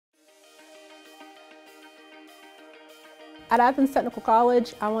At Athens Technical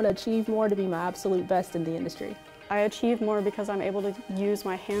College, I want to achieve more to be my absolute best in the industry. I achieve more because I'm able to use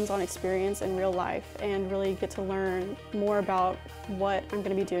my hands-on experience in real life and really get to learn more about what I'm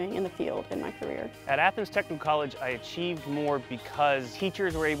going to be doing in the field in my career. At Athens Technical College, I achieved more because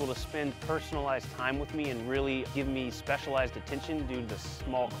teachers were able to spend personalized time with me and really give me specialized attention due to the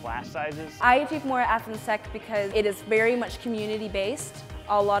small class sizes. I achieve more at Athens Tech because it is very much community-based.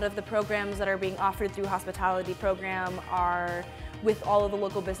 A lot of the programs that are being offered through hospitality program are with all of the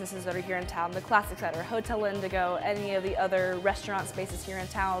local businesses that are here in town, the Classic Center, Hotel Indigo, any of the other restaurant spaces here in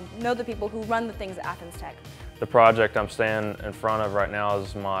town, know the people who run the things at Athens Tech. The project I'm standing in front of right now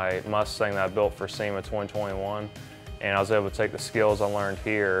is my Mustang that I built for SEMA 2021, and I was able to take the skills I learned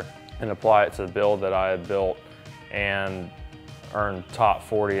here and apply it to the build that I had built and earned top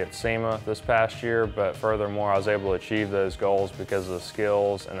 40 at SEMA this past year, but furthermore I was able to achieve those goals because of the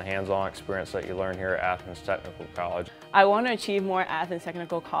skills and the hands-on experience that you learn here at Athens Technical College. I want to achieve more at Athens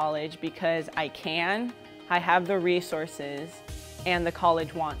Technical College because I have the resources, and the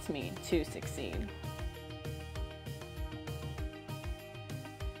college wants me to succeed.